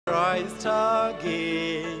Christ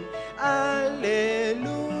again. Alleluia,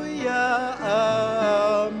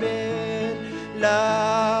 amen.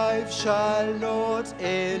 Life shall not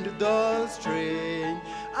end the strain.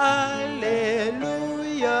 Alleluia,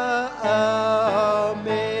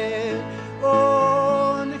 amen.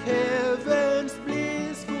 On heaven's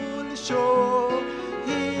blissful shore,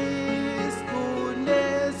 His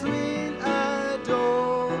goodness will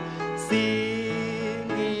adore,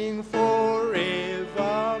 singing forevermore.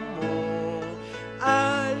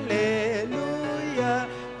 Alleluia,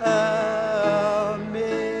 amen.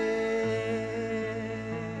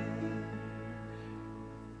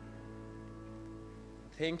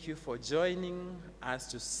 Thank you for joining us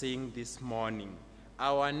to sing this morning.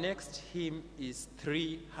 Our next hymn is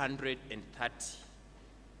 330.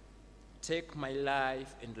 Take my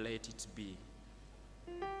life and let it be.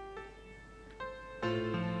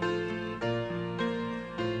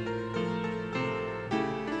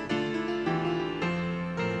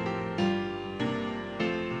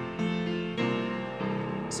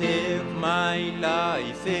 Take my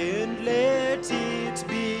life and let it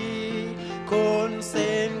be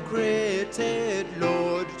consecrated,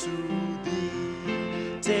 Lord, to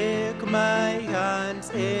Thee. Take my hands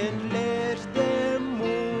and let them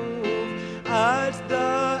move at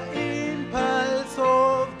the impulse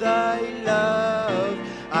of Thy love,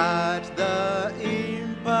 at the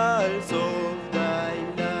impulse of Thy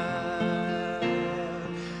love.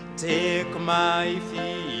 Take my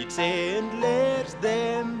feet and let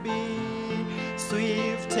them be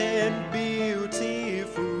swift and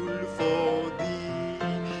beautiful for Thee.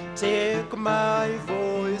 Take my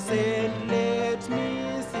voice and let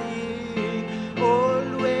me sing,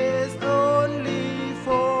 always only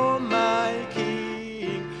for my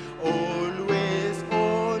King, always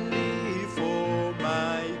only for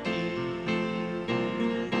my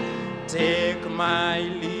King. Take my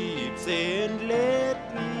lips and let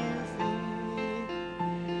me feel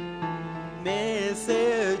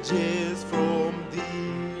messages from Thee.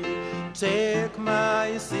 Take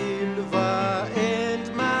my silver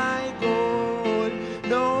and my gold,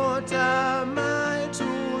 not a mite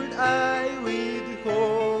I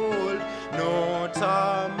withhold, not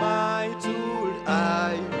a mite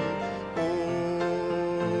I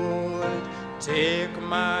withhold. Take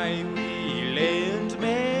my will and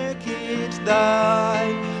make it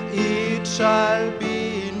Thine, it shall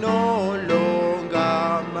be no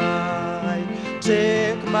longer mine.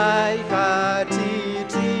 Take my heart,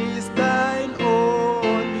 it is Thine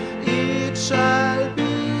own, it shall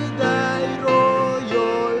be Thy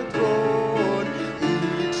royal throne,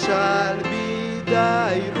 it shall be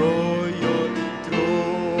Thy royal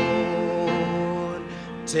throne.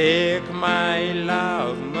 Take my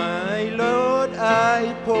love, my Lord,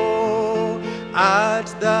 I pour at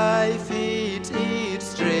Thy feet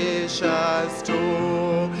its treasure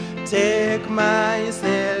store. Take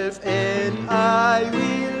myself and I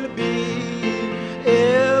will be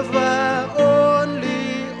ever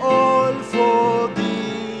only all for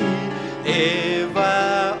Thee,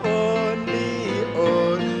 ever only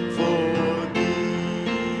all for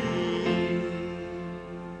Thee.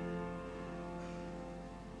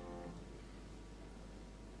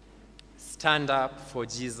 Stand up for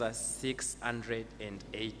Jesus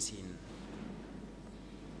 618.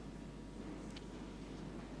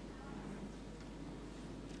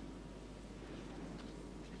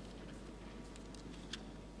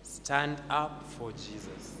 Stand up for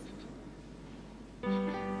Jesus.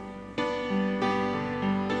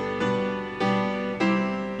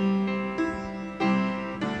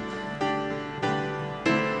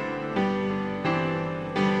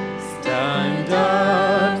 Stand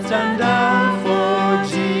up for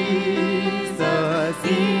Jesus,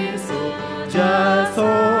 the soldiers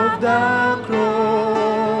of the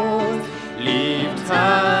cross. Lift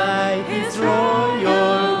high His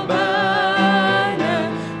royal banner,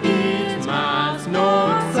 it must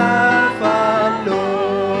not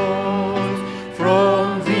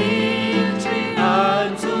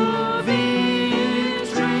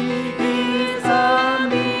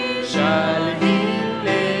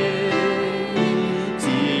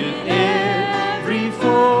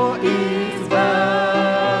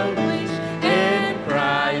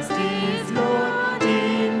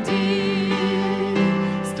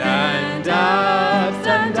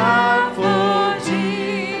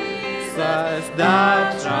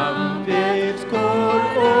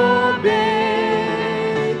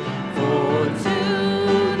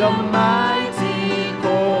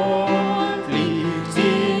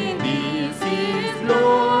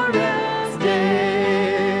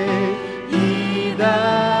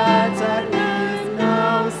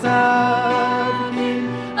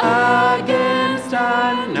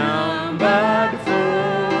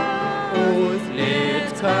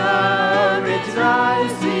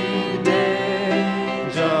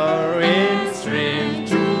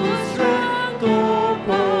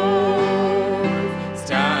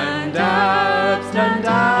stand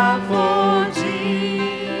up for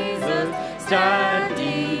Jesus, stand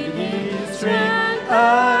in his strength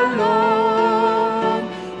alone.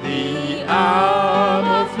 The arm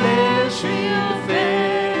of flesh will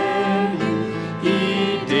fail you,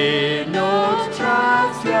 he did not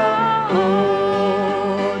trust your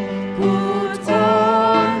own. Put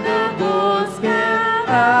on the gospel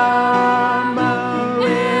armor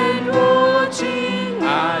when watching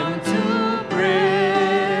unto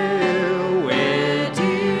prayer, where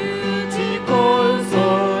duty calls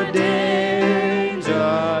for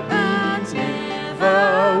danger, but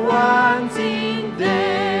never wanting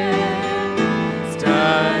them.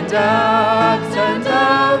 Stand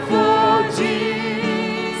up for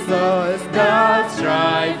Jesus, that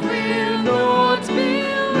strife will not be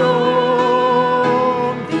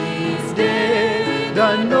long. This day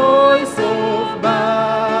the noise of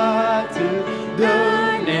battle,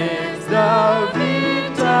 the next the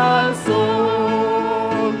victor's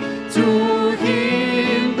song. To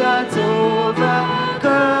him that overcometh,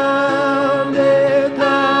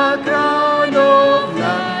 the crown of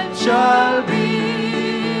life shall be.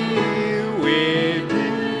 With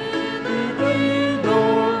the reign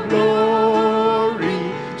of glory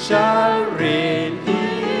shall reign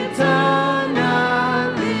eternally.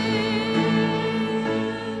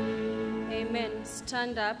 Amen.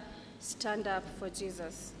 Stand up for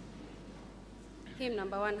Jesus. Hymn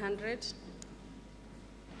number 100.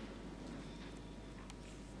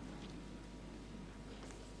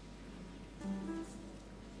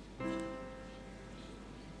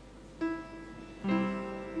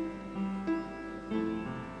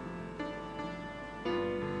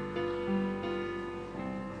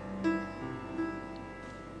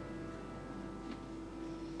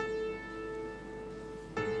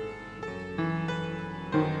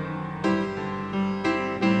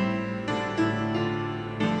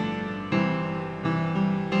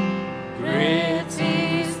 Great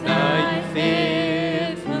is thy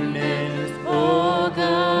faithfulness, O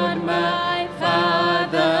God my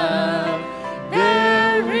Father.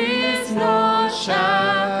 There is no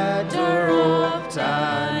shadow of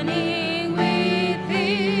turning with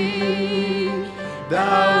thee.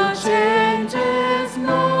 Thou changest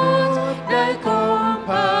not, thy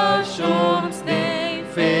compassions they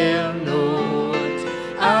fail not.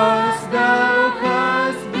 As thou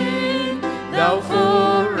hast been, thou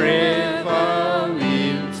forever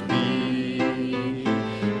wilt be.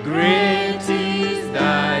 Great is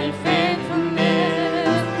thy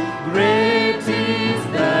faithfulness, great is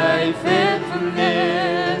thy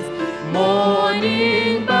faithfulness.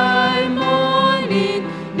 Morning by morning,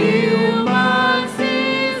 new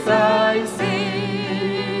mercies I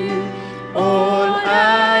see. All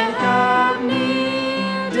I have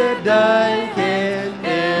needed, thy hand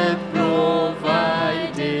hath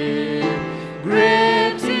provided.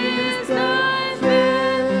 Great is thy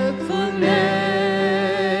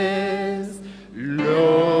faithfulness,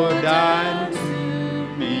 Lord,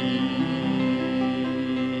 unto me.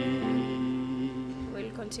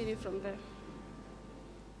 We'll continue from there.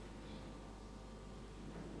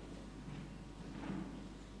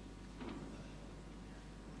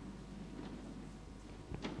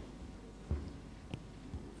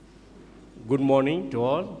 Good morning to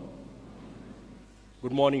all.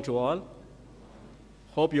 Good morning to all.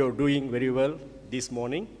 Hope you're doing very well this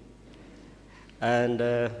morning. And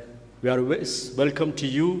we are welcome to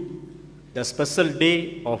you, the special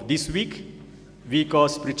day of this week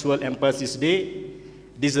of Spiritual Emphasis Day.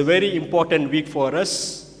 This is a very important week for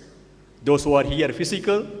us, those who are here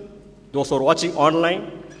physical, those who are watching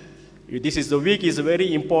online. This is the week is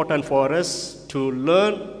very important for us to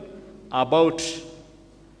learn about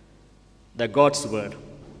the God's Word.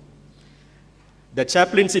 The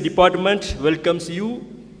chaplaincy department welcomes you,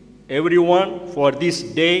 everyone, for this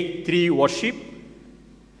day 3 worship.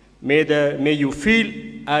 May you feel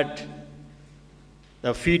at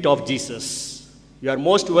the feet of Jesus. You are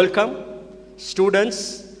most welcome,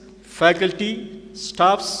 students, faculty,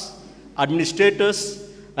 staffs, administrators,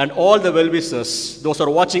 and all the well-wishers. Those who are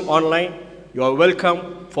watching online, you are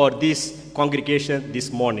welcome for this congregation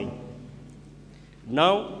this morning.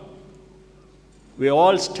 Now, we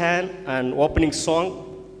all stand an opening song,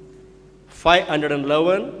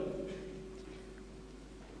 511.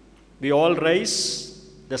 We all raise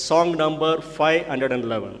the song number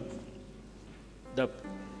 511. The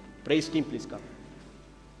praise team, please come.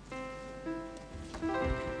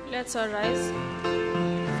 Let's all rise.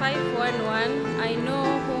 511, I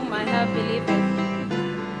know whom I have believed.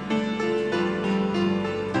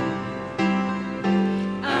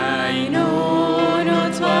 I know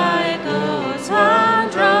not why God's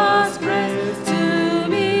wondrous grace to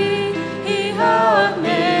me He has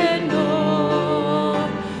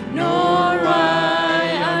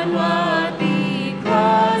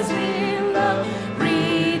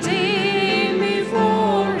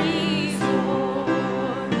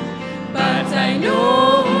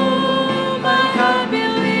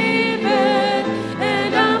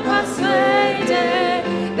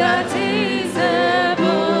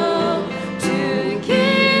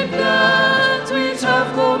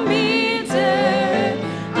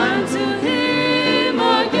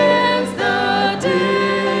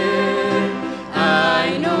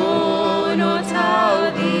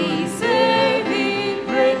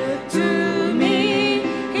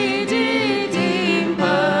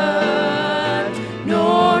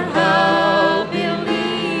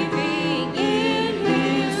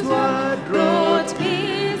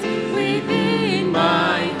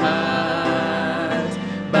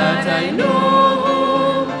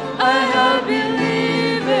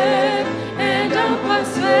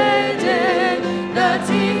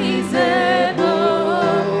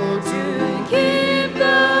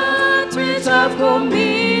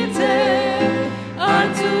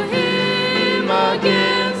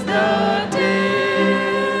the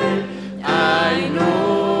day. I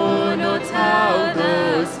know not how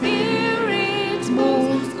the Spirit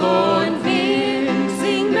moves,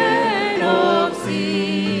 convincing men of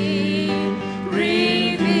sin,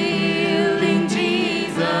 revealing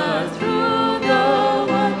Jesus through the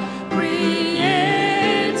world,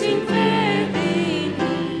 creating faith in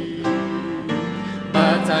Him.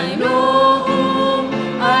 But I know whom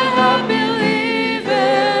I have believed,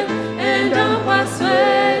 and I'm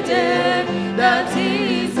persuaded that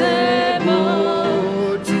He is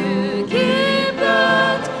able to keep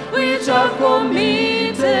that which I've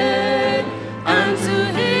committed unto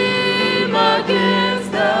Him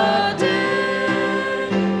against the day.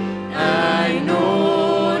 I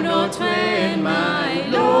know not when my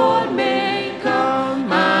Lord may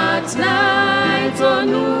come, at night or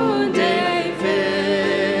noonday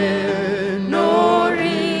fair, nor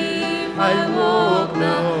if I walk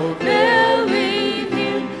the vale with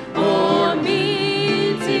Him, or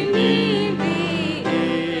meet Him in the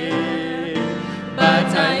air.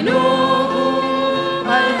 But I know whom I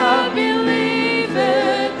have believed,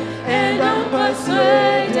 and I'm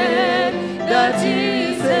persuaded that He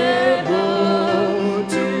is able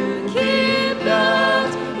to keep that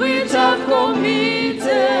which I've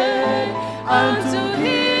committed unto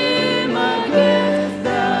Him against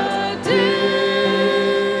the day.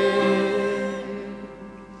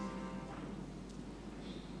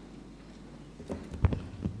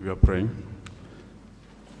 We are praying.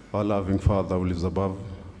 Our loving Father who lives above,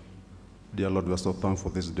 dear Lord, we are so thankful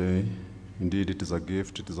for this day. Indeed, it is a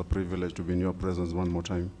gift, it is a privilege to be in your presence one more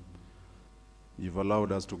time. You've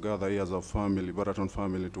allowed us to gather here as a family, Baraton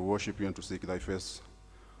family, to worship you and to seek thy face.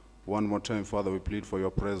 One more time, Father, we plead for your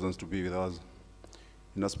presence to be with us.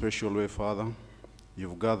 In a special way, Father,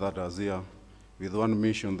 you've gathered us here with one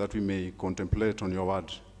mission, that we may contemplate on your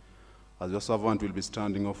word. As your servant will be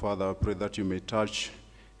standing, oh Father, I pray that you may touch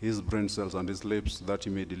his brain cells and his lips, that he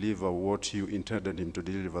may deliver what you intended him to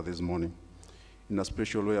deliver this morning. In a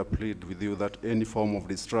special way, I plead with you that any form of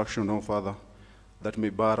distraction, oh Father, that may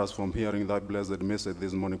bar us from hearing thy blessed message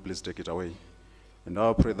this morning, please take it away. And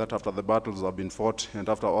I pray that after the battles have been fought and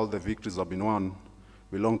after all the victories have been won,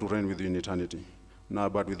 we long to reign with you in eternity. Now,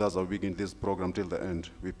 but with us, I'll begin this program till the end.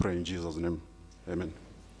 We pray in Jesus' name. Amen.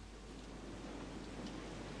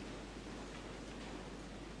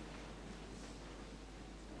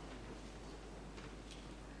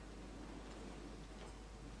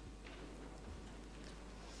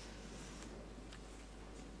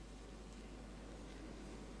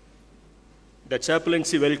 The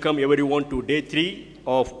chaplaincy welcome everyone to day 3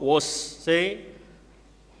 of WOSE,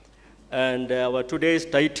 and our today's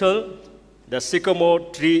title, The Sycamore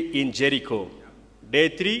Tree in Jericho. Day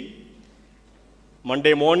 3,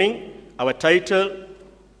 Monday morning, our title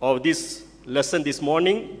of this lesson this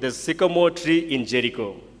morning, The Sycamore Tree in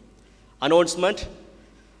Jericho. Announcement,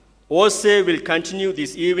 WOSE will continue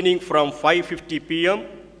this evening from 5:50 p.m.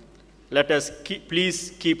 Let us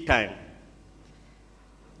please keep time.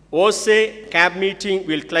 WOSE camp meeting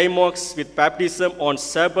will climax with baptism on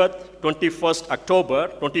Sabbath, 21st October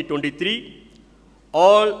 2023.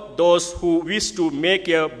 All those who wish to make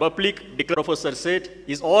a public declaration, professor said,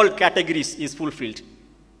 is all categories is fulfilled.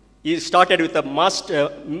 He started with a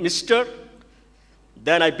mister,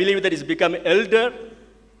 then I believe that he's become elder,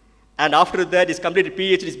 and after that he's completed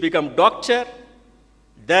PhD, he's become doctor,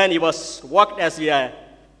 then he was worked as a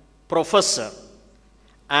professor,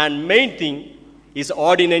 and main thing is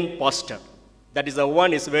ordinate pastor. That is the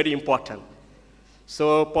one is very important.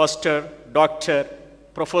 So Pastor, Dr.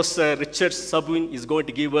 Professor Richard Sabun is going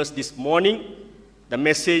to give us this morning. The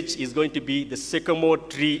message is going to be the sycamore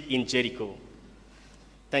tree in Jericho.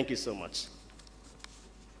 Thank you so much.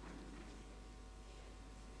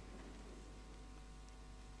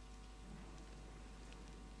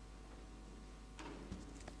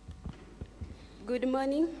 Good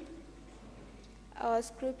morning. Our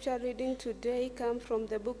scripture reading today comes from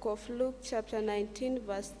the book of Luke, chapter 19,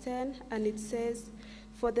 verse 10, and it says,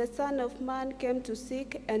 "For the Son of Man came to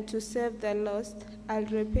seek and to save the lost." I'll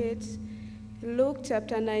repeat. Luke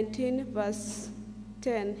chapter 19, verse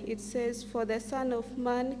 10. It says, "For the Son of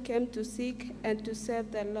Man came to seek and to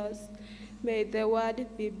save the lost." May the word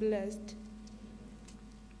be blessed.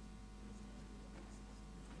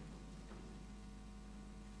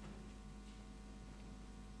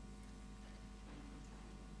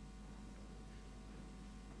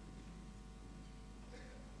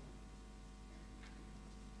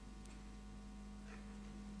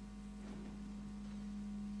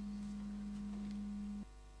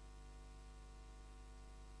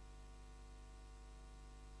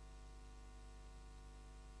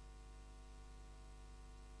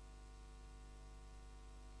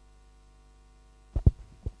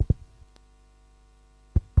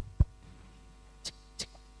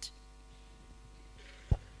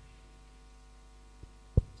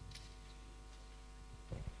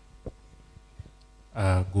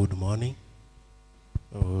 Good morning.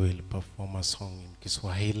 We will perform a song in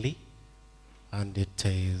Kiswahili, and it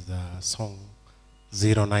is song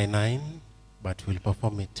 099, but we'll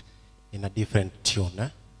perform it in a different tune.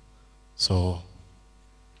 So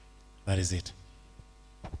that is it.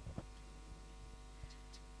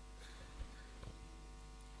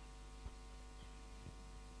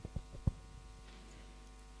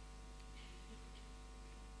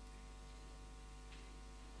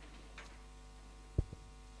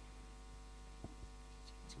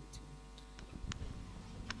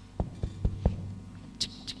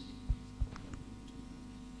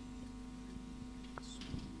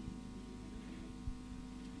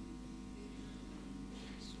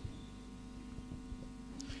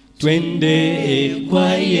 Twende kwa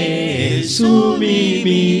Yesu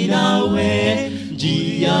mimi nawe,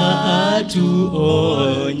 njia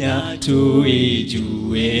atuonya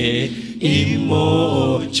tuijue,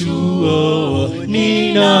 imo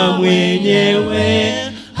chuoni na mwenyewe,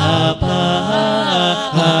 hapa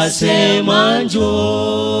asema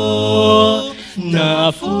njoo,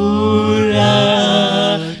 na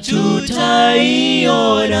furaha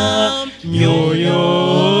tutaiona,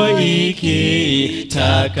 mioyo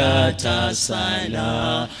ikitakata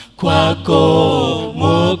sana, kwako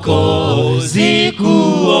Mwokozi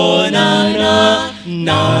kuonana,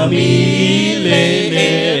 na milele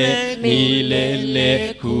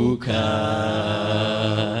milele kukaa.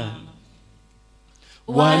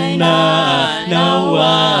 Wana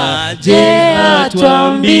waje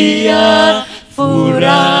atwambia,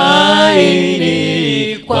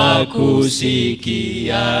 furahini kwa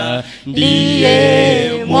kusikia,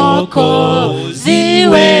 ndiye Mwokozi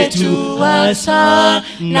wetu hasa,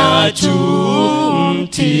 na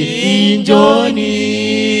tumtii njoni,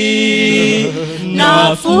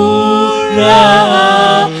 na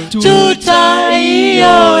furaha tutaiona,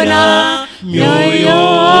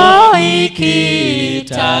 mioyo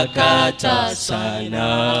ikitakata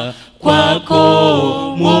sana,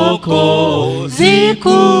 kwako Mwokozi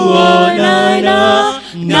kuonana,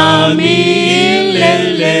 na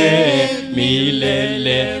milele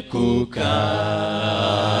milele kukaa.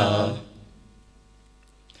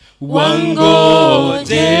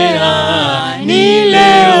 Wangojea ni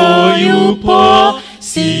leo yupo,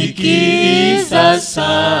 sikiza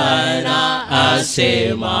sana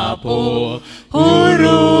asemapo,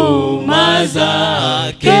 huruma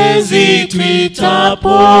zake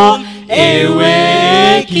zitwitapo,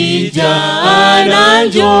 ewe kijana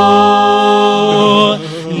njoo,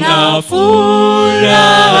 na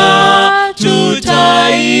furaha tutaiona,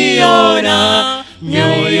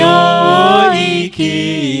 mioyo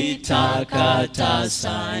ikitakata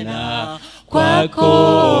sana,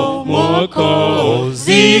 kwako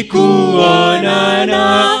Mwokozi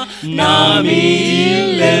kuonana, na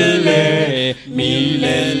milele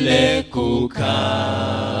milele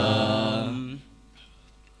kukaa.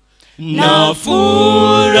 Na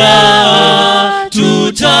furaha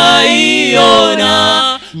tutaiona,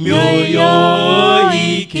 mioyo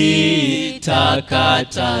ikitakata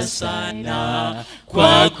sana,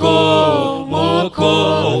 kwako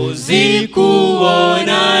Mwokozi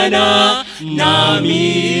kuonana, na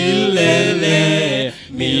milele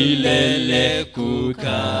milele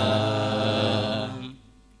kukaa.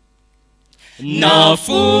 Na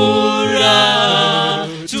furaha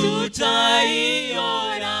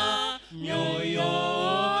tutaiona, mioyo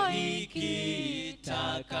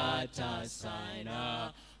ikitakata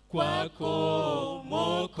sana, kwako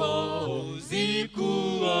Mwokozi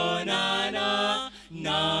kuonana,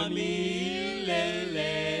 na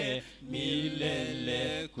milele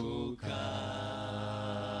milele kukaa.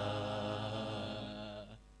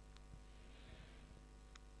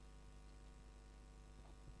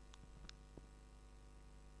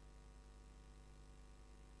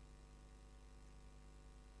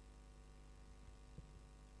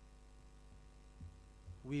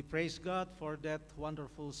 We praise God for that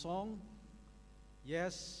wonderful song.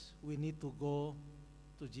 Yes, we need to go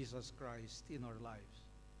to Jesus Christ in our lives.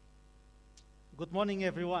 Good morning,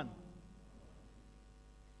 everyone.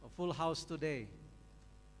 A full house today.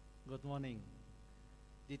 Good morning.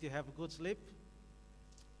 Did you have a good sleep?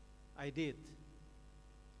 I did.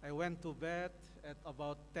 I went to bed at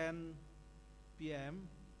about 10 p.m.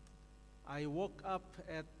 I woke up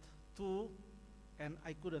at 2 and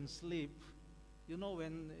I couldn't sleep. You know,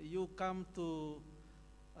 when you come to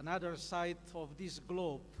another side of this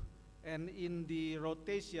globe, and in the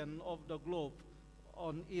rotation of the globe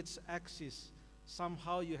on its axis,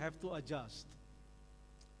 somehow you have to adjust.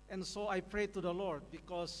 And so I prayed to the Lord,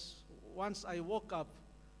 because once I woke up,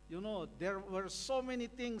 you know, there were so many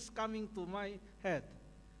things coming to my head.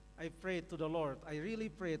 I prayed to the Lord. I really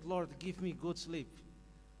prayed, Lord, give me good sleep.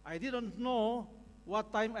 I didn't know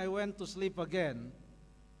what time I went to sleep again.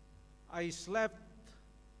 I slept,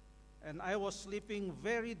 and I was sleeping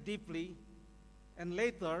very deeply. And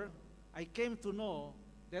later, I came to know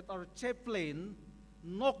that our chaplain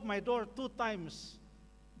knocked my door 2 times,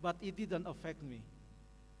 but it didn't affect me.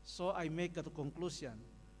 So I make a conclusion.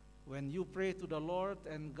 When you pray to the Lord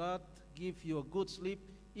and God gives you a good sleep,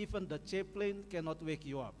 even the chaplain cannot wake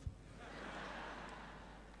you up.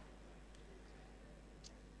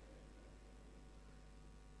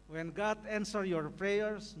 When God answers your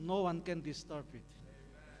prayers, no one can disturb it.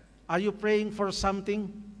 Are you praying for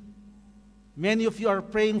something? Many of you are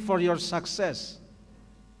praying for your success.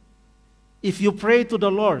 If you pray to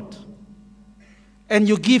the Lord and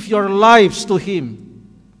you give your lives to Him,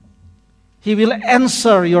 He will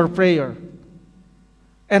answer your prayer.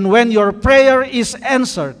 And when your prayer is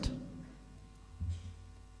answered,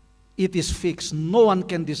 it is fixed. No one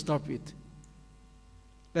can disturb it.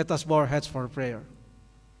 Let us bow our heads for prayer.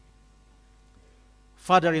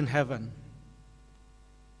 Father in heaven,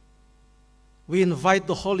 we invite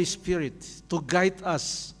the Holy Spirit to guide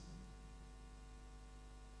us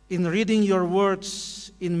in reading your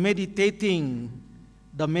words, in meditating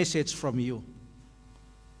the message from you.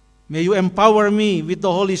 May you empower me with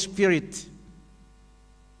the Holy Spirit,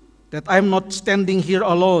 that I'm not standing here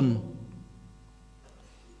alone,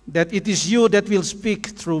 that it is you that will speak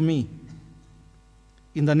through me.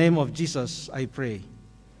 In the name of Jesus, I pray.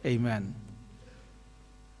 Amen.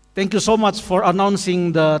 Thank you so much for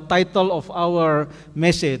announcing the title of our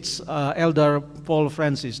message, Elder Paul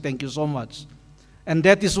Francis. Thank you so much. And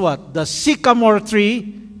that is what? The sycamore tree,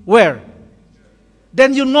 where?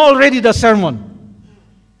 Then you know already the sermon.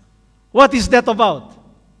 What is that about?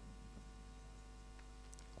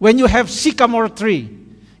 When you have sycamore tree,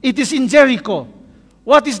 it is in Jericho.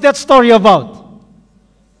 What is that story about?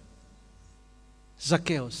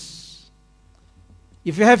 Zacchaeus.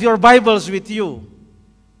 If you have your Bibles with you,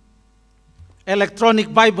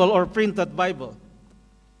 electronic Bible or printed Bible,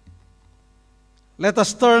 let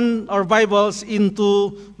us turn our Bibles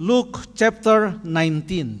into Luke chapter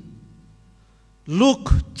 19.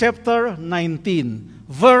 Luke chapter 19,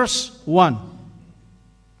 verse 1.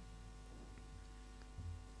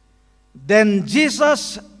 Then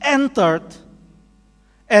Jesus entered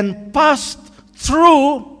and passed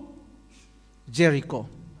through Jericho.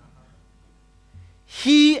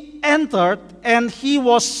 He entered and he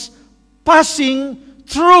was passing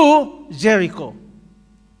through Jericho.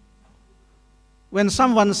 When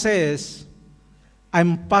someone says,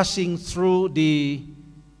 I'm passing through the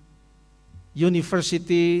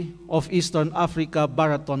University of Eastern Africa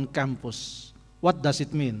Baraton campus, what does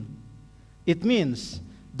it mean? It means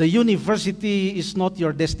the university is not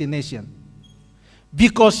your destination,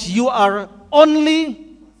 because you are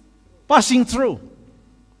only passing through.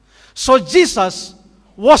 So Jesus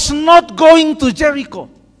was not going to Jericho.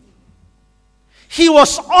 He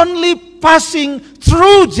was only passing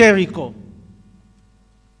through Jericho.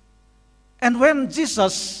 And when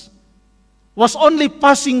Jesus was only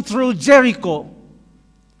passing through Jericho,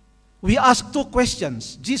 we ask 2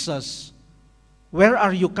 questions. Jesus, where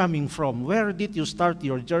are you coming from? Where did you start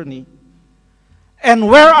your journey? And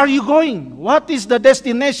where are you going? What is the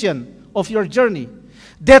destination of your journey?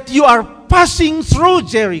 That you are passing through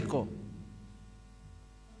Jericho.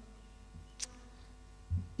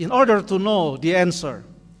 In order to know the answer,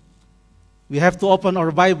 we have to open our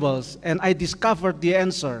Bibles, and I discovered the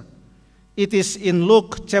answer. It is in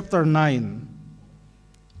Luke chapter 9.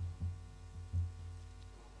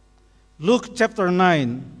 Luke chapter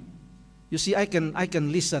 9. You see, I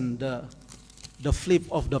can listen the flip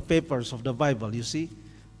of the papers of the Bible. You see,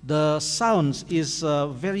 the sounds is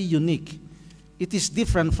very unique. It is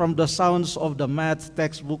different from the sounds of the math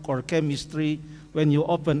textbook or chemistry. When you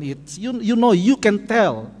open it, you know, you can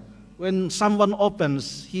tell when someone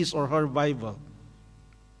opens his or her Bible.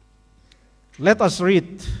 Let us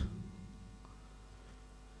read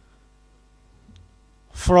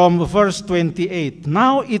from verse 28.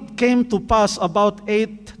 Now it came to pass about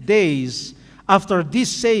 8 days after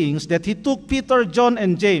these sayings that he took Peter, John,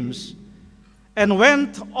 and James and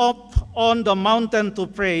went up on the mountain to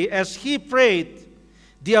pray. As he prayed,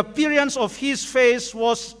 the appearance of his face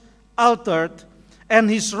was altered, and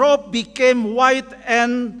his robe became white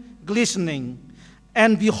and glistening.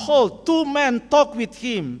 And behold, 2 men talked with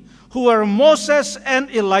him, who were Moses and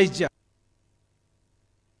Elijah.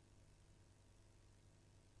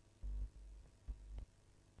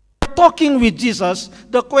 Talking with Jesus,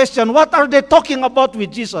 the question, what are they talking about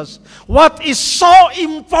with Jesus? What is so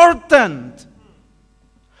important?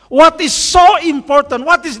 What is so important?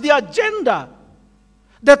 What is the agenda?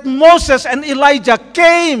 That Moses and Elijah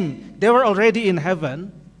came. They were already in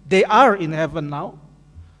heaven. They are in heaven now.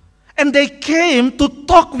 And they came to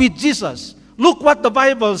talk with Jesus. Look what the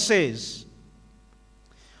Bible says.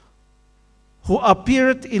 Who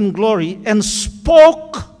appeared in glory and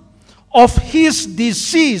spoke of his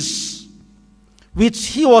disease, which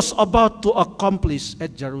he was about to accomplish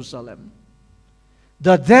at Jerusalem.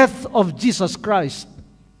 The death of Jesus Christ,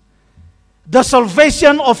 the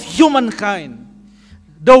salvation of humankind,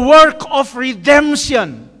 the work of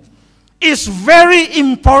redemption is very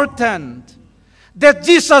important. That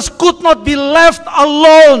Jesus could not be left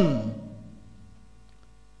alone.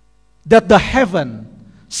 That the heaven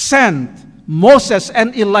sent Moses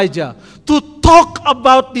and Elijah to talk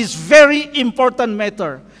about this very important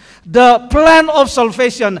matter. The plan of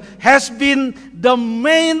salvation has been the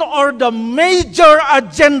main or the major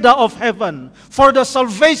agenda of heaven for the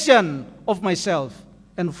salvation of myself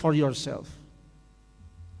and for yourself.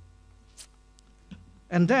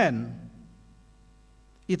 And then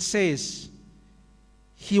it says,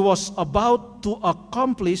 he was about to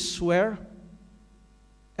accomplish where?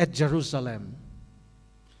 At Jerusalem.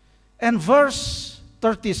 And verse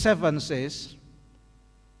 37 says,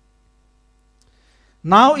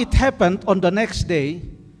 now it happened on the next day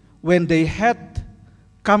when they had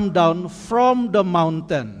come down from the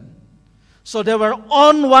mountain. So they were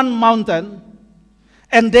on one mountain,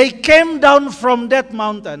 and they came down from that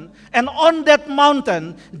mountain. And on that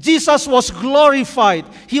mountain, Jesus was glorified.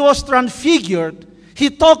 He was transfigured. He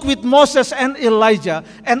talked with Moses and Elijah.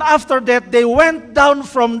 And after that, they went down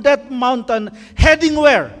from that mountain, heading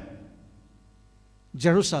where?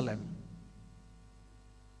 Jerusalem.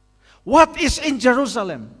 What is in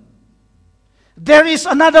Jerusalem? There is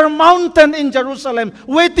another mountain in Jerusalem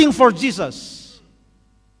waiting for Jesus.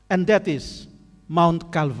 And that is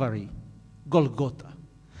Mount Calvary, Golgotha.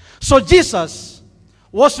 So Jesus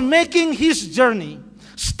was making his journey,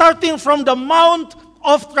 starting from the Mount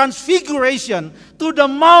of Transfiguration to the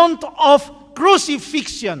Mount of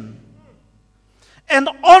Crucifixion. And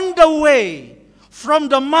on the way from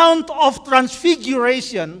the Mount of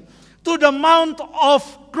Transfiguration to the Mount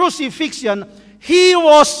of Crucifixion, he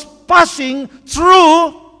was passing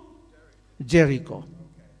through Jericho.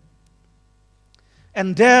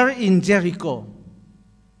 And there in Jericho,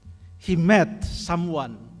 he met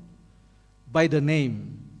someone by the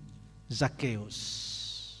name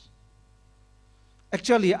Zacchaeus.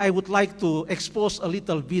 Actually, I would like to expose a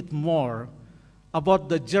little bit more about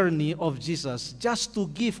the journey of Jesus, just to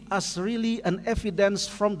give us really an evidence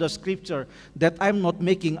from the scripture that I'm not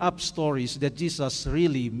making up stories, that Jesus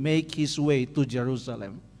really made his way to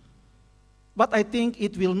Jerusalem. But I think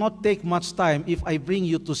it will not take much time if I bring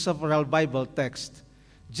you to several Bible texts,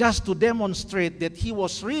 just to demonstrate that he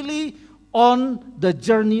was really on the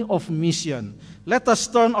journey of mission. Let us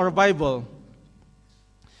turn our Bible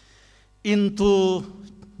into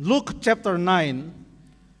Luke chapter 9,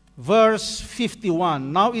 verse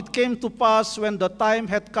 51. Now it came to pass when the time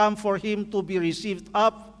had come for him to be received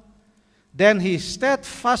up, then he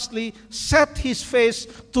steadfastly set his face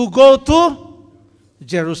to go to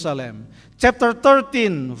Jerusalem. Chapter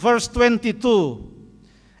 13, verse 22.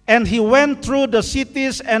 And he went through the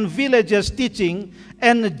cities and villages teaching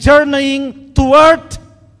and journeying toward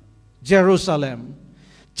Jerusalem.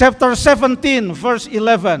 Chapter 17, verse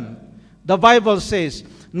 11. The Bible says,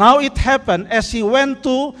 now it happened as he went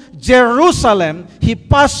to Jerusalem, he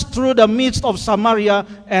passed through the midst of Samaria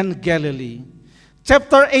and Galilee.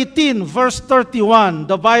 Chapter 18, verse 31,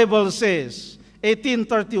 the Bible says,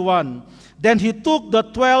 18:31, then he took the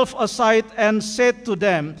 12 aside and said to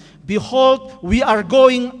them, behold, we are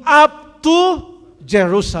going up to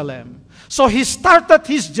Jerusalem. So he started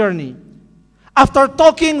his journey. After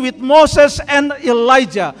talking with Moses and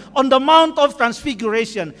Elijah on the Mount of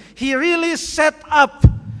Transfiguration, he really set up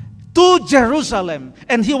to Jerusalem,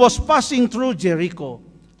 and he was passing through Jericho.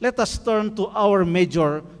 Let us turn to our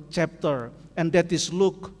major chapter, and that is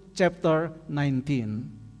Luke chapter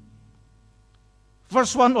 19.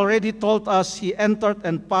 Verse 1 already told us he entered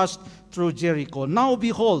and passed through Jericho. Now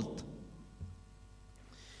behold,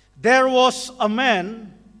 there was a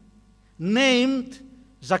man named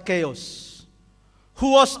Zacchaeus,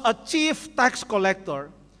 who was a chief tax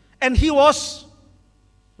collector, and he was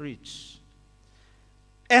rich.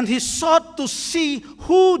 And he sought to see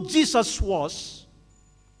who Jesus was,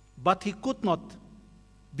 but he could not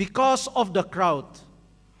because of the crowd,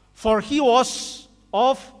 for he was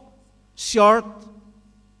of short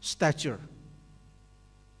stature.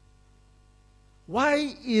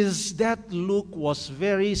 Why is that Luke was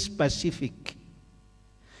very specific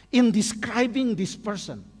in describing this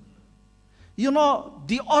person? You know,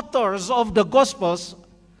 the authors of the Gospels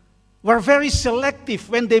were very selective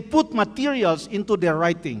when they put materials into their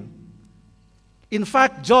writing. In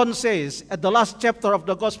fact, John says, at the last chapter of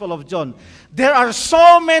the Gospel of John, there are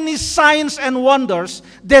so many signs and wonders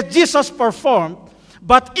that Jesus performed,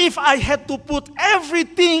 but if I had to put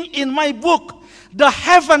everything in my book, the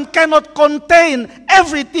heaven cannot contain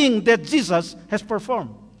everything that Jesus has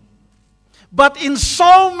performed. But in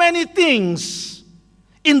so many things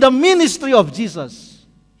in the ministry of Jesus,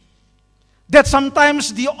 that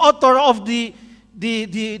sometimes the author of the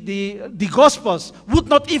Gospels would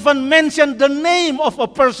not even mention the name of a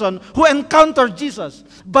person who encountered Jesus.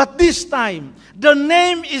 But this time, the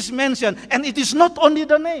name is mentioned, and it is not only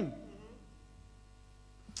the name.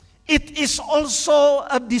 It is also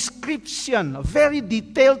a description, a very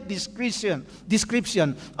detailed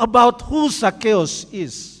description about who Zacchaeus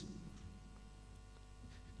is.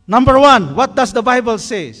 Number one, what does the Bible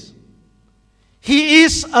say? He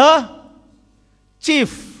is a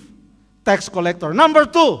chief tax collector. Number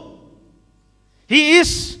two, he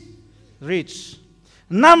is rich.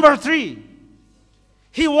 Number three,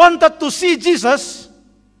 he wanted to see Jesus,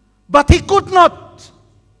 but he could not.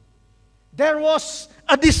 There was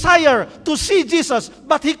a desire to see Jesus,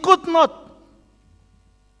 but he could not.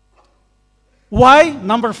 Why?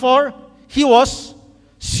 Number four, he was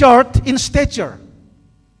short in stature.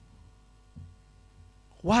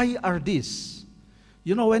 Why are these?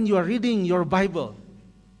 You know, when you are reading your Bible,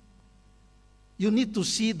 you need to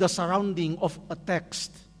see the surrounding of a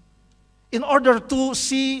text in order to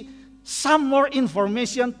see some more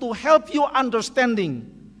information to help you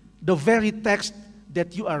understanding the very text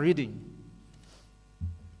that you are reading.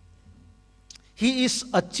 He is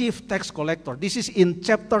a chief tax collector. This is in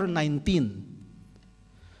chapter 19.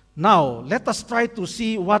 Now, let us try to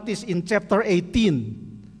see what is in chapter 18.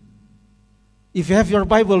 If you have your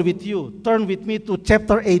Bible with you, turn with me to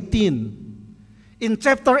chapter 18. In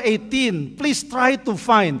chapter 18, please try to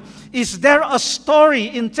find, is there a story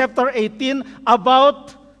in chapter 18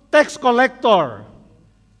 about tax collector?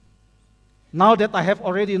 Now that I have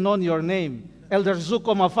already known your name, Elder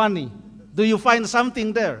Zuko Mafani, do you find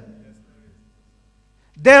something there?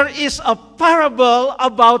 There is a parable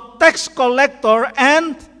about tax collector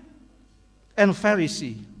and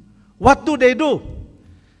Pharisee. What do?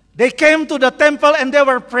 They came to the temple and they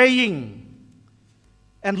were praying.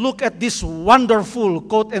 And look at this wonderful,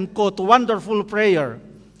 quote-unquote, wonderful prayer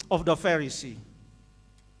of the Pharisee.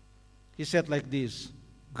 He said like this,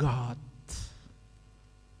 God,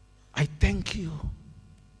 I thank you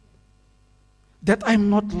that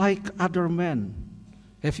I'm not like other men.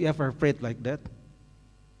 Have you ever prayed like that?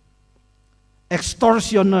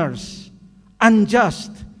 Extortioners,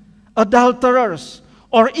 unjust, adulterers,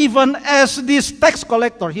 or even as this tax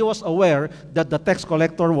collector, he was aware that the tax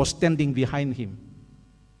collector was standing behind him.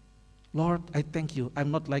 Lord, I thank you.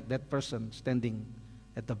 I'm not like that person standing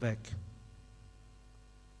at the back.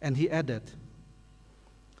 And he added,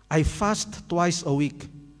 I fast twice a week.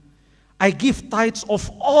 I give tithes of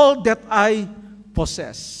all that I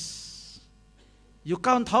possess. You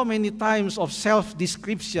count how many times of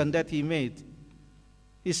self-description that he made.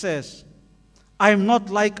 He says, I'm not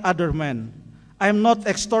like other men. I'm not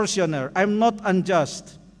extortioner. I'm not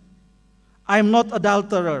unjust. I'm not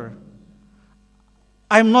adulterer.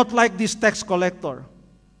 I'm not like this tax collector.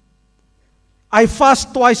 I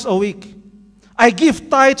fast twice a week. I give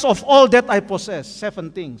tithes of all that I possess.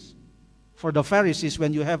 7 things. For the Pharisees,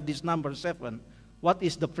 when you have this number 7, what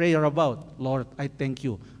is the prayer about? Lord, I thank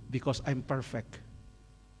you because I'm perfect.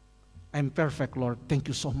 I'm perfect, Lord. Thank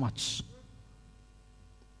you so much.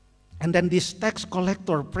 And then this tax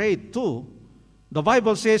collector prayed too. The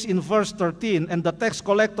Bible says in verse 13, and the tax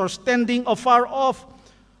collector standing afar off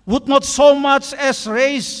would not so much as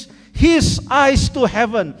raise his eyes to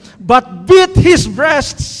heaven, but beat his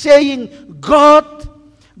breast, saying, God,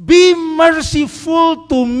 be merciful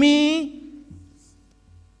to me,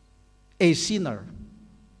 a sinner.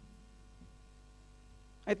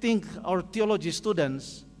 I think our theology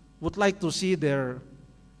students would like to see their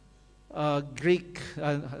Greek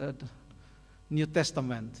New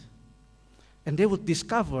Testament. And they would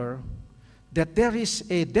discover that there is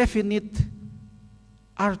a definite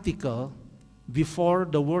article before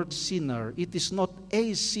the word sinner. It is not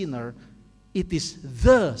a sinner, it is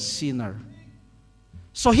the sinner.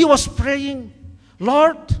 So he was praying,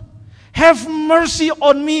 Lord, have mercy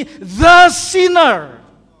on me, the sinner.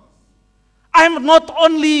 I'm not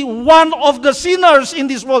only one of the sinners in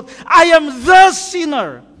this world, I am the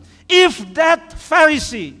sinner. If that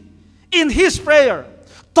Pharisee, in his prayer,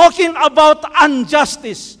 talking about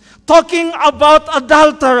injustice, talking about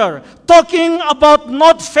adulterer, talking about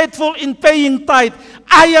not faithful in paying tithe.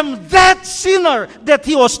 I am that sinner that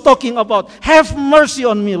he was talking about. Have mercy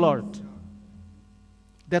on me, Lord.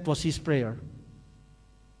 That was his prayer.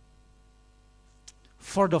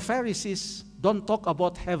 For the Pharisees, don't talk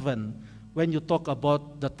about heaven when you talk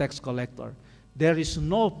about the tax collector. There is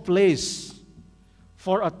no place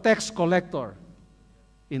for a tax collector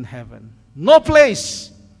in heaven. No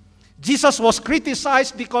place. Jesus was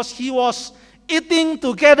criticized because he was eating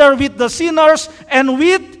together with the sinners and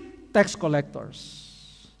with tax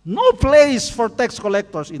collectors. No place for tax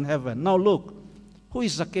collectors in heaven. Now look, who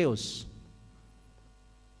is Zacchaeus?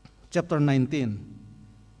 Chapter 19.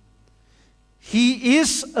 He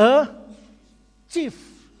is a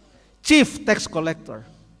chief tax collector.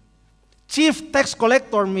 Chief tax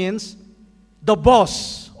collector means the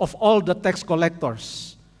boss of all the tax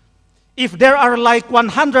collectors. If there are like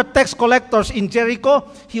 100 tax collectors in Jericho,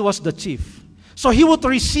 he was the chief. So he would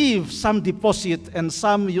receive some deposit and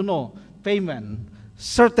some, payment,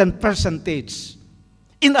 certain percentage,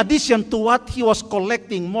 in addition to what he was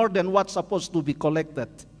collecting, more than what's supposed to be collected.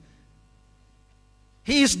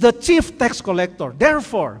 He is the chief tax collector.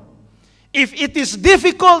 Therefore, if it is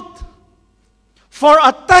difficult for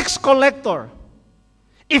a tax collector,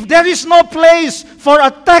 if there is no place for a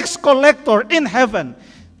tax collector in heaven,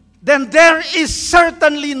 then there is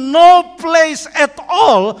certainly no place at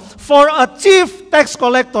all for a chief tax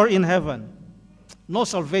collector in heaven. No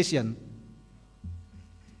salvation.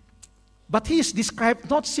 But he is described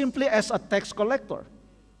not simply as a tax collector.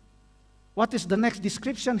 What is the next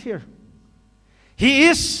description here? He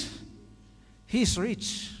is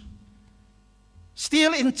rich.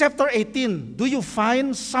 Still in chapter 18, do you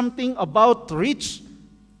find something about rich?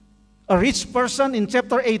 A rich person in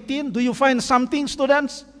chapter 18? Do you find something,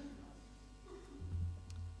 students?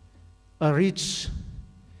 A rich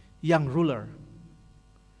young ruler.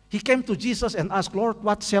 He came to Jesus and asked, Lord,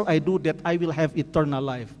 what shall I do that I will have eternal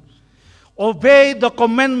life? Obey the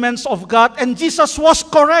commandments of God. And Jesus was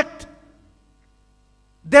correct.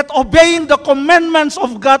 That obeying the commandments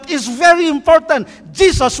of God is very important.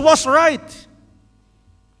 Jesus was right.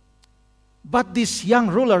 But this young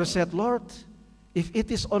ruler said, Lord, if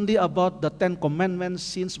it is only about the 10 commandments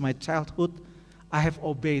since my childhood, I have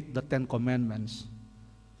obeyed the 10 commandments.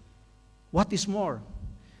 What is more?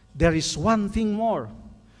 There is one thing more.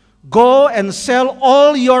 Go and sell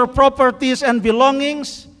all your properties and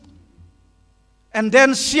belongings, and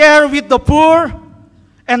then share with the poor,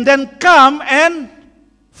 and then come and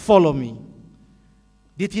follow me.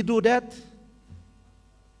 Did he do that?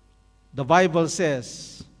 The Bible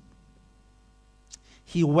says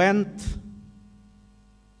he went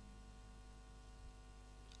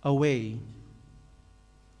away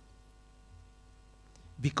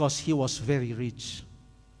because he was very rich.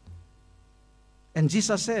 And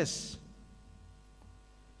Jesus says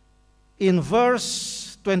in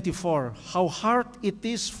verse 24, how hard it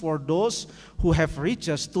is for those who have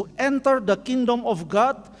riches to enter the kingdom of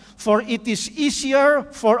God, for it is easier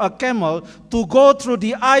for a camel to go through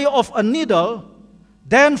the eye of a needle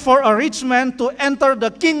than for a rich man to enter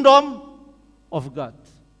the kingdom of God.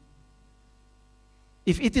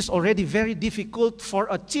 If it is already very difficult for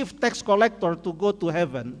a chief tax collector to go to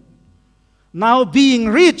heaven, now being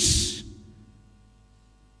rich,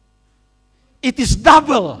 it is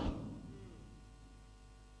double.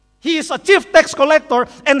 He is a chief tax collector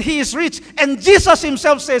and he is rich. And Jesus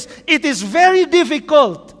himself says it is very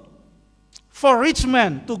difficult for rich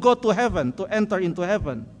men to go to heaven, to enter into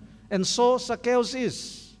heaven. And so Zacchaeus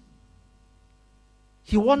is.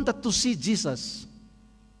 He wanted to see Jesus,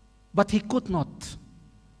 but he could not.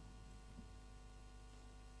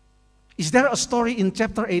 Is there a story in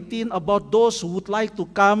chapter 18 about those who would like to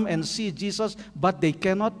come and see Jesus, but they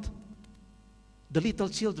cannot? The little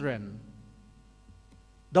children.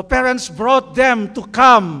 The parents brought them to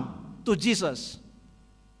come to Jesus.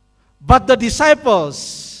 But the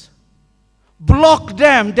disciples blocked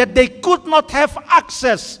them that they could not have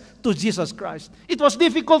access to Jesus Christ. It was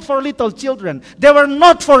difficult for little children. They were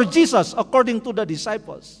not for Jesus, according to the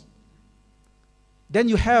disciples. Then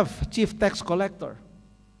you have chief tax collector.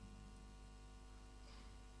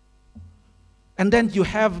 And then you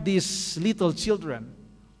have these little children.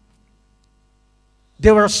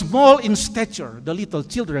 They were small in stature, the little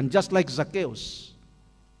children, just like Zacchaeus.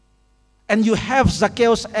 And you have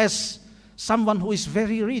Zacchaeus as someone who is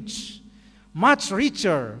very rich, much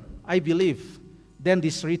richer, I believe, than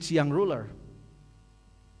this rich young ruler.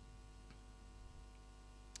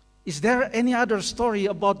 Is there any other story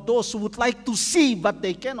about those who would like to see but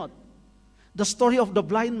they cannot? The story of the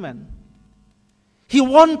blind man. He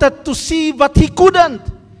wanted to see but he couldn't.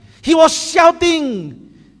 He was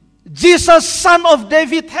shouting, Jesus, Son of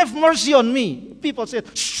David, have mercy on me. People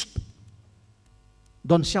said, shh,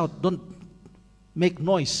 don't shout, don't make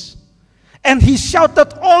noise. And he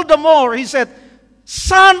shouted all the more. He said,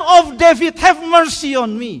 Son of David, have mercy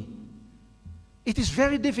on me. It is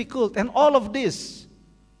very difficult. And all of this,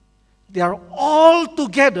 they are all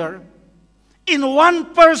together in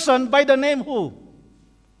one person by the name who?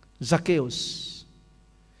 Zacchaeus.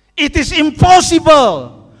 It is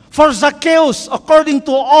impossible for Zacchaeus, according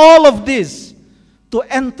to all of this, to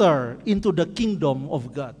enter into the kingdom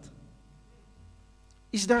of God.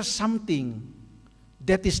 Is there something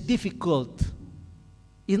that is difficult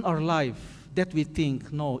in our life that we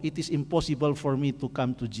think, no, it is impossible for me to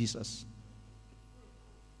come to Jesus?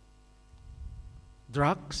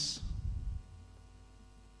 Drugs?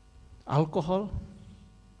 Alcohol?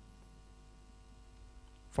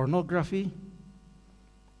 Pornography?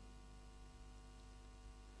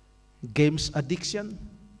 Games addiction?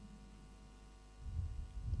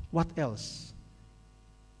 What else?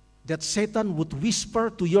 That Satan would whisper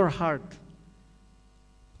to your heart,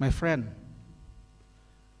 my friend,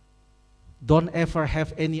 don't ever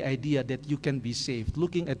have any idea that you can be saved.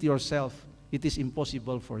 Looking at yourself, it is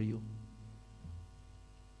impossible for you.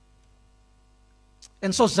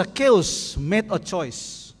 And so Zacchaeus made a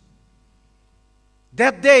choice.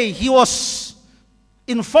 That day, he was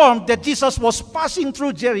informed that Jesus was passing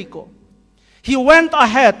through Jericho. He went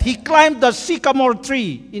ahead. He climbed the sycamore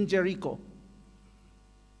tree in Jericho.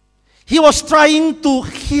 He was trying to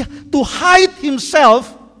hide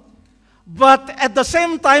himself, but at the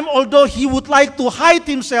same time, although he would like to hide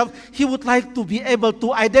himself, he would like to be able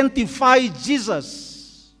to identify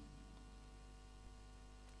Jesus.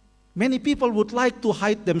 Many people would like to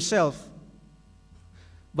hide themselves,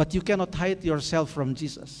 but you cannot hide yourself from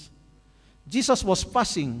Jesus. Jesus was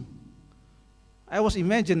passing. I was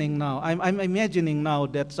imagining now, I'm imagining now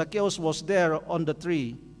that Zacchaeus was there on the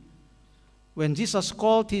tree. When Jesus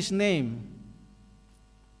called his name,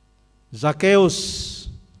 Zacchaeus,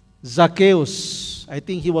 Zacchaeus, I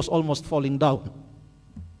think he was almost falling down.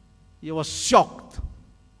 He was shocked.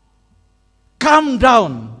 Come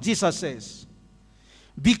down, Jesus says,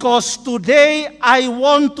 because today I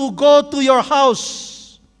want to go to your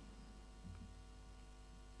house.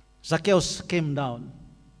 Zacchaeus came down.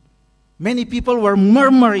 Many people were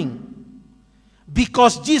murmuring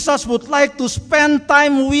because Jesus would like to spend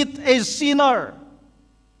time with a sinner.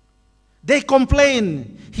 They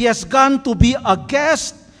complain, he has gone to be a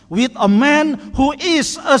guest with a man who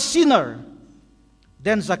is a sinner.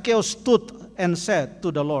 Then Zacchaeus stood and said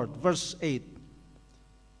to the Lord, verse 8,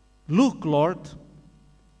 Look, Lord,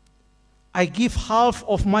 I give half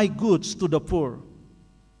of my goods to the poor.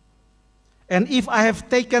 And if I have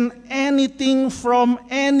taken anything from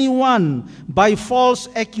anyone by false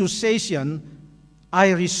accusation,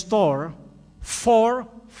 I restore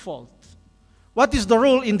fourfold. What is the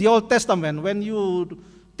rule in the Old Testament when you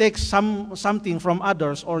take something from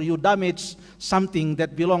others or you damage something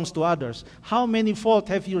that belongs to others? How many fold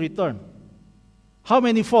have you returned? How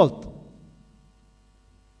many fold?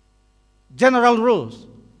 General rules,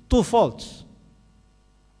 2 folds.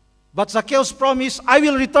 But Zacchaeus promised, I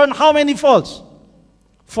will return how many folds?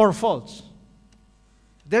 4 folds.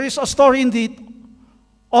 There is a story in the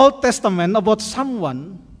Old Testament about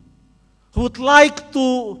someone who would like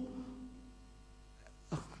to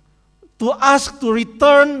ask to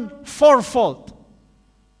return 4-fold.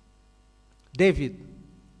 David,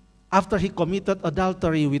 after he committed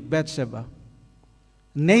adultery with Bathsheba,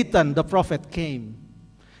 Nathan the prophet came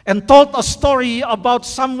and told a story about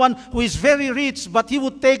someone who is very rich, but he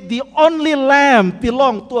would take the only lamb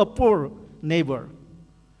belonged to a poor neighbor.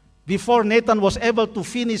 Before Nathan was able to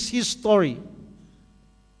finish his story,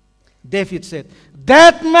 David said,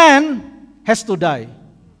 that man has to die.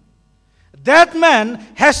 That man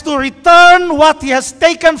has to return what he has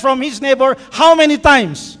taken from his neighbor. How many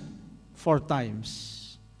times? 4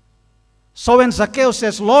 times. So when Zacchaeus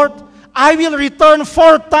says, Lord, I will return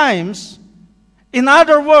 4 times, in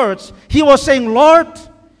other words, he was saying, Lord,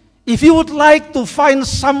 if you would like to find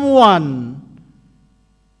someone,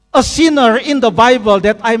 a sinner in the Bible,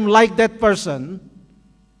 that I'm like that person,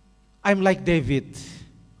 I'm like David.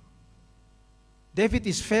 David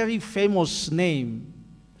is very famous name.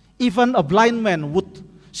 Even a blind man would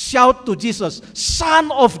shout to Jesus,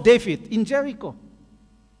 Son of David, in Jericho.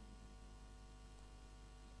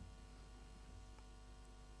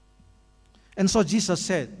 And so Jesus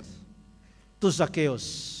said to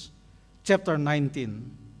Zacchaeus, chapter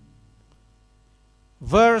 19,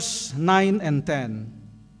 verse 9 and 10,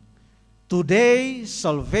 Today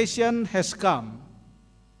salvation has come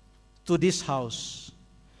to this house,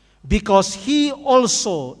 because he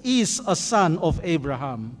also is a son of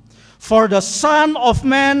Abraham. For the Son of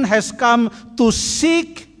Man has come to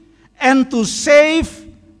seek and to save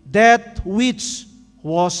that which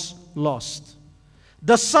was lost.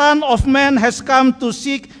 The Son of Man has come to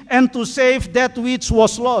seek and to save that which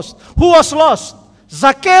was lost. Who was lost?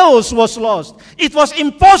 Zacchaeus was lost. It was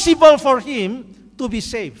impossible for him to be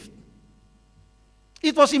saved.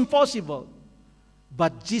 It was impossible.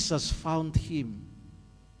 But Jesus found him.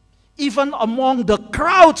 Even among the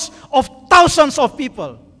crowds of thousands of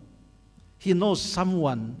people, he knows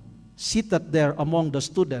someone seated there among the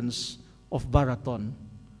students of Baraton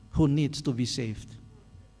who needs to be saved.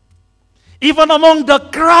 Even among the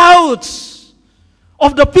crowds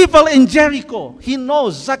of the people in Jericho, he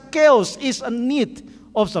knows Zacchaeus is in need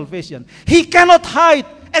of salvation. He cannot hide,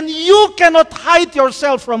 and you cannot hide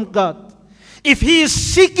yourself from God. If he is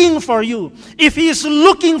seeking for you, if he is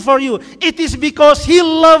looking for you, it is because he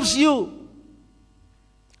loves you.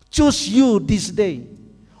 Choose you this day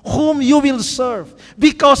whom you will serve,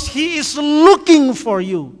 because he is looking for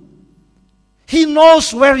you. He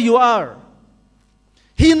knows where you are.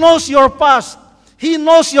 He knows your past. He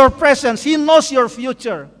knows your present. He knows your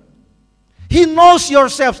future. He knows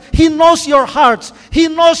yourselves. He knows your hearts. He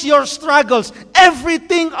knows your struggles.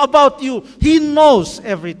 Everything about you. He knows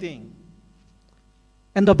everything.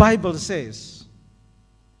 And the Bible says,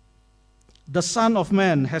 the Son of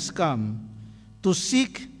Man has come to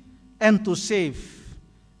seek and to save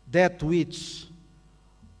that which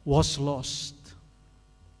was lost.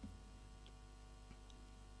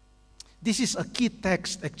 This is a key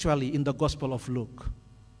text actually in the Gospel of Luke.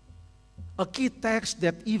 A key text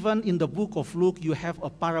that even in the book of Luke you have a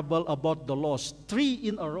parable about the lost. 3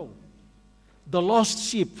 in a row. The lost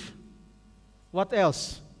sheep. What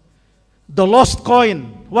else? The lost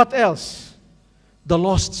coin. What else? The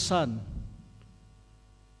lost son.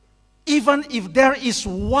 Even if there is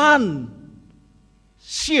one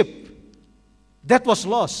sheep that was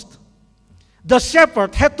lost, the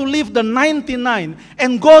shepherd had to leave the 99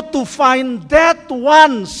 and go to find that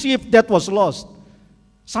one sheep that was lost.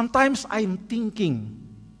 Sometimes I'm thinking,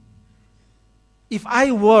 if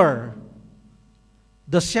I were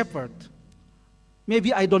the shepherd,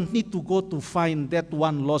 maybe I don't need to go to find that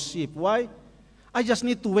one lost sheep. Why? I just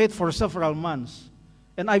need to wait for several months,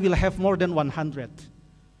 and I will have more than 100.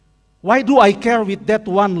 Why do I care with that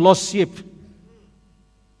one lost sheep?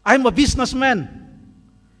 I'm a businessman.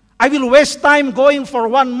 I will waste time going for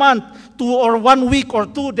 1 month, 2 or 1 week or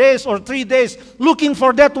 2 days or 3 days looking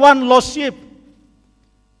for that one lost sheep.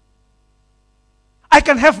 I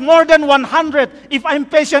can have more than 100 if I'm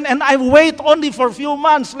patient and I wait only for a few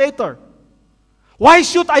months later. Why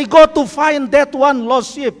should I go to find that one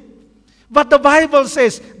lost sheep? But the Bible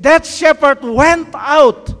says that shepherd went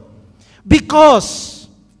out because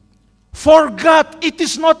for God, it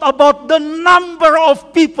is not about the number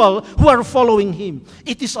of people who are following him.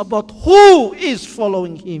 It is about who is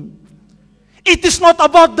following him. It is not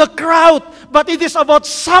about the crowd, but it is about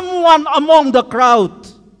someone among the crowd.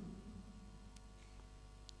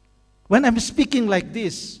 When I'm speaking like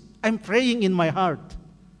this, I'm praying in my heart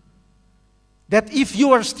that if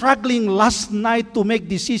you are struggling last night to make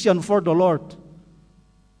decision for the Lord,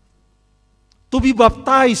 to be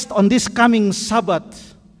baptized on this coming Sabbath,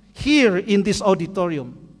 here in this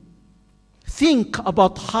auditorium, think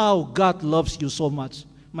about how God loves you so much,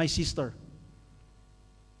 my sister,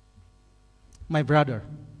 my brother.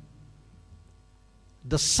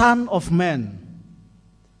 The Son of Man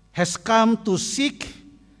has come to seek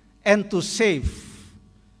and to save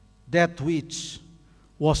that which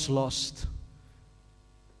was lost.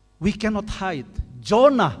 We cannot hide.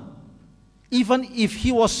 Jonah, even if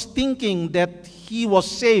he was thinking that he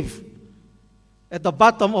was safe, at the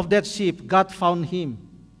bottom of that ship, God found him.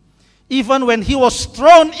 Even when he was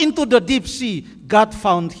thrown into the deep sea, God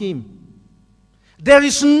found him. There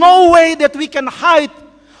is no way that we can hide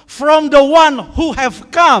from the one who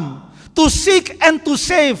have come to seek and to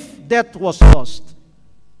save that was lost.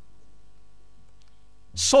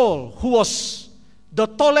 Saul, who was the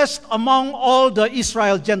tallest among all the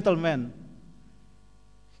Israel gentlemen,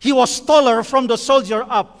 he was taller from the soldier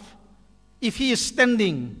up if he is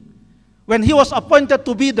standing. When he was appointed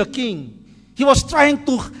to be the king, he was trying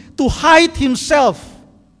to hide himself,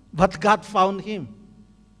 but God found him.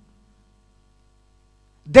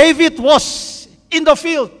 David was in the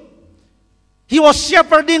field. He was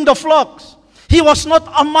shepherding the flocks. He was not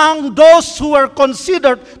among those who were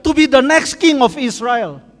considered to be the next king of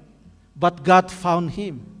Israel, but God found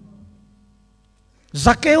him.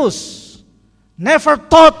 Zacchaeus never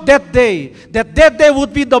thought that day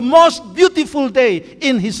would be the most beautiful day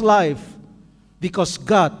in his life, because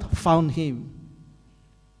God found him.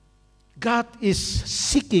 God is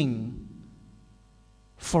seeking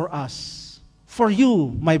for us, for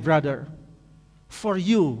you, my brother, for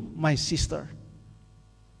you, my sister.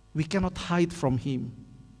 We cannot hide from him.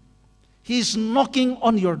 He is knocking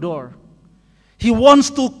on your door. He wants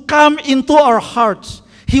to come into our hearts.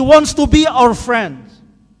 He wants to be our friend.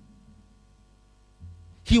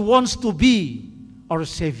 He wants to be our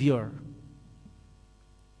Savior.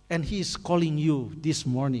 And he is calling you this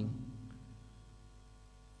morning.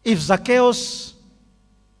 If Zacchaeus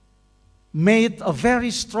made a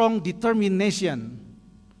very strong determination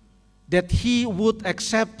that he would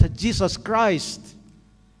accept Jesus Christ,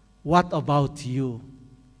 what about you?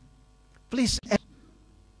 Please,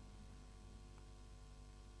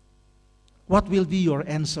 what will be your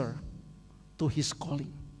answer to his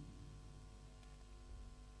calling?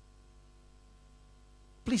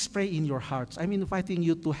 Please pray in your hearts. I'm inviting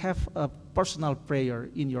you to have a personal prayer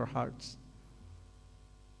in your hearts.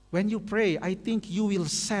 When you pray, I think you will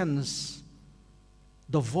sense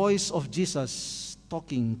the voice of Jesus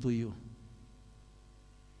talking to you.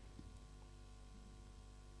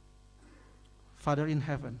 Father in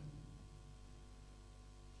heaven,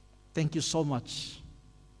 thank you so much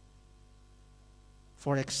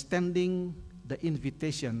for extending the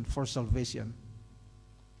invitation for salvation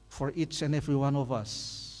for each and every one of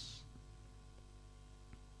us.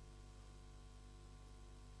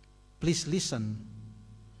 Please listen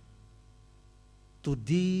to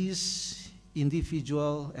these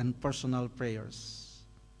individual and personal prayers.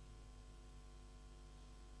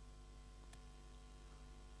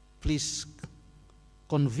 Please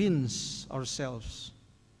convince ourselves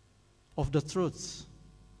of the truth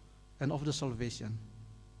and of the salvation.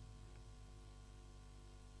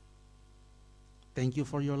 Thank you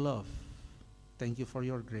for your love. Thank you for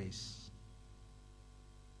your grace.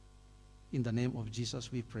 In the name of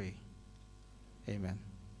Jesus we pray. Amen.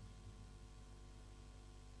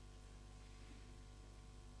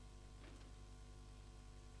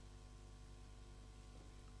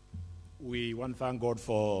 We want to thank God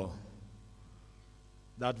for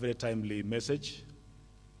that very timely message.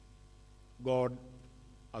 God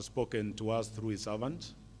has spoken to us through his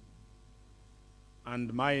servant.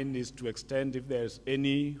 And mine is to extend, if there's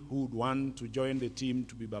any who would want to join the team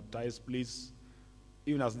to be baptized, please,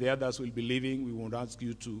 even as the others will be leaving, we won't ask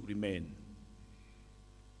you to remain.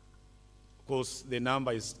 Of course, the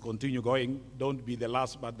number is continue going. Don't be the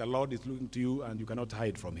last, but the Lord is looking to you and you cannot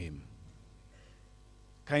hide from him.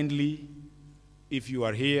 Kindly, if you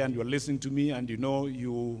are here and you are listening to me and you know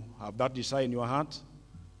you have that desire in your heart,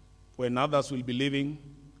 when others will be leaving,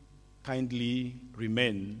 kindly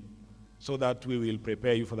remain so that we will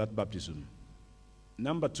prepare you for that baptism.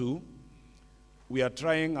 Number two, we are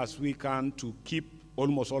trying as we can to keep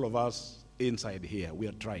almost all of us inside here. We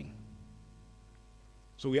are trying.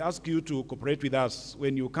 So we ask you to cooperate with us.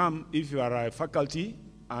 When you come, if you are a faculty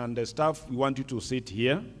and a staff, we want you to sit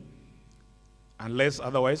here, unless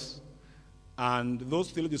otherwise. And those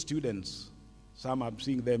still the students, some I'm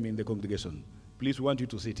seeing them in the congregation, please, we want you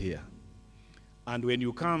to sit here. And when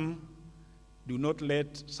you come, do not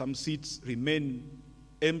let some seats remain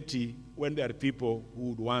empty when there are people who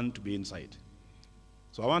would want to be inside.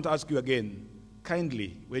 So I want to ask you again,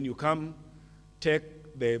 kindly, when you come, take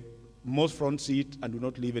the most front seat and do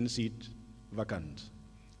not leave any seat vacant.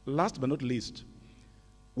 Last but not least,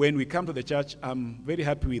 when we come to the church, I'm very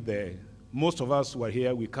happy with most of us who are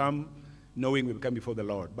here. We come knowing we come before the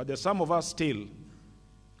Lord. But there's some of us still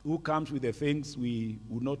who comes with the things we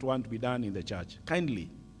would not want to be done in the church. Kindly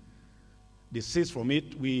desist from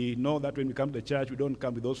it. We know that when we come to the church, we don't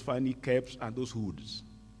come with those funny caps and those hoods.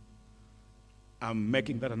 I'm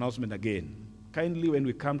making that announcement again. Kindly, when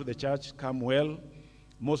we come to the church, come well.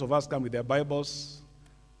 Most of us come with their Bibles,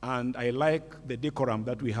 and I like the decorum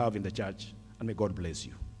that we have in the church, and may God bless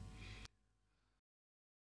you.